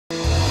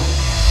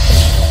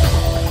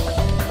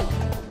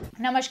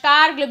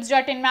नमस्कार,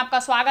 ग्लिब्स.इन में आपका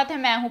स्वागत है।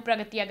 मैं हूं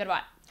प्रगति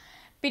अग्रवाल।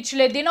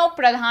 पिछले दिनों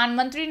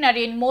प्रधानमंत्री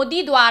नरेंद्र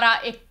मोदी द्वारा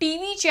एक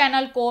टीवी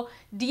चैनल को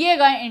दिए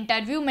गए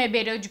इंटरव्यू में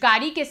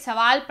बेरोजगारी के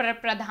सवाल पर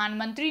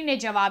प्रधानमंत्री ने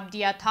जवाब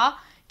दिया था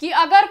कि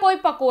अगर कोई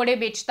पकोड़े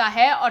बेचता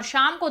है और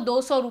शाम को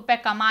 200 रुपए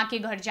कमा के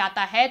घर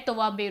जाता है तो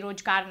वह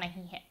बेरोजगार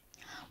नहीं है।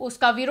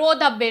 उसका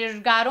विरोध अब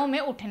बेरोजगारों में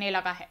उठने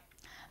लगा है।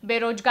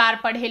 बेरोजगार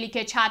पढ़े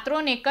लिखे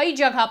छात्रों ने कई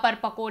जगह पर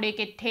पकोड़े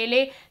के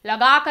ठेले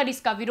लगाकर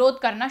इसका विरोध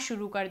करना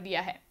शुरू कर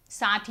दिया है।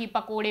 साथ ही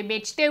पकोड़े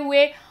बेचते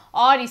हुए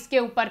और इसके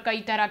ऊपर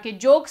कई तरह के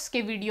जोक्स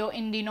के वीडियो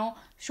इन दिनों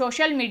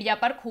सोशल मीडिया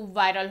पर खूब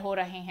वायरल हो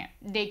रहे हैं।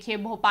 देखिए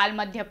भोपाल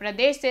मध्य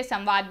प्रदेश से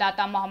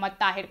संवाददाता मोहम्मद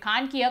ताहिर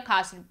खान की यह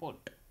खास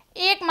रिपोर्ट।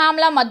 एक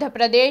मामला मध्य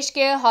प्रदेश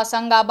के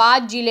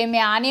होशंगाबाद जिले में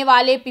आने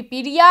वाले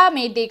पिपरिया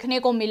में देखने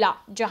को मिला,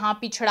 जहां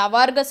पिछड़ा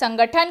वर्ग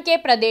संगठन के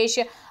प्रदेश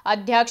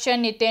अध्यक्ष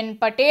नितिन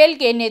पटेल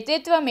के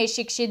नेतृत्व में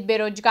शिक्षित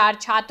बेरोजगार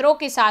छात्रों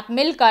के साथ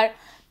मिलकर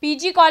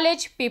पीजी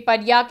कॉलेज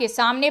पिपरिया के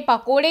सामने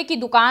पकोड़े की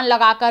दुकान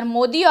लगाकर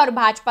मोदी और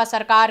भाजपा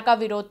सरकार का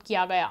विरोध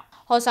किया गया।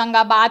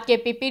 होशंगाबाद के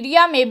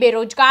पिपरिया में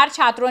बेरोजगार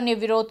छात्रों ने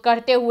विरोध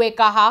करते हुए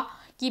कहा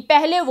कि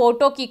पहले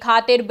वोटों की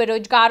खातिर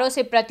बेरोजगारों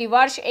से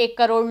प्रतिवर्ष 1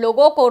 करोड़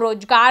लोगों को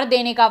रोजगार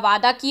देने का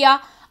वादा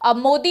किया। अब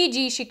मोदी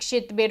जी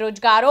शिक्षित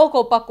बेरोजगारों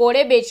को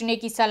पकोड़े बेचने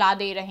की सलाह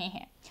दे रहे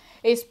हैं।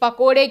 इस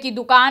पकोड़े की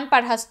दुकान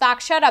पर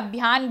हस्ताक्षर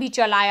अभियान भी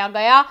चलाया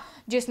गया,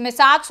 जिसमें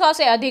 700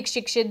 से अधिक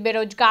शिक्षित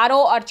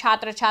बेरोजगारों और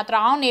छात्र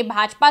छात्राओं ने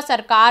भाजपा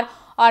सरकार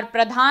और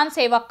प्रधान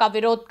सेवक का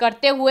विरोध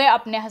करते हुए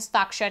अपने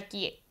हस्ताक्षर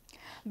किए।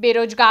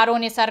 बेरोजगारों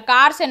ने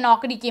सरकार से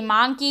नौकरी की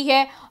मांग की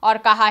है और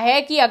कहा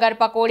है कि अगर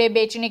पकोड़े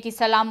बेचने की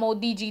सलाह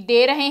मोदी जी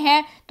दे रहे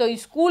हैं तो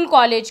स्कूल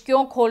कॉलेज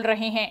क्यों खोल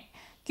रहे हैं,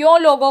 क्यों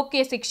लोगों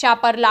के शिक्षा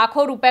पर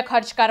लाखों रुपए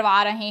खर्च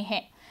करवा रहे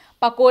हैं।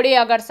 पकोड़े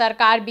अगर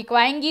सरकार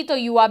बिकवाएंगी तो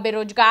युवा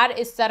बेरोजगार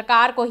इस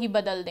सरकार को ही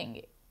बदल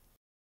देंगे।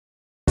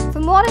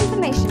 For more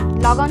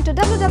information, log on to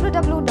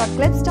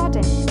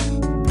www.clips.in.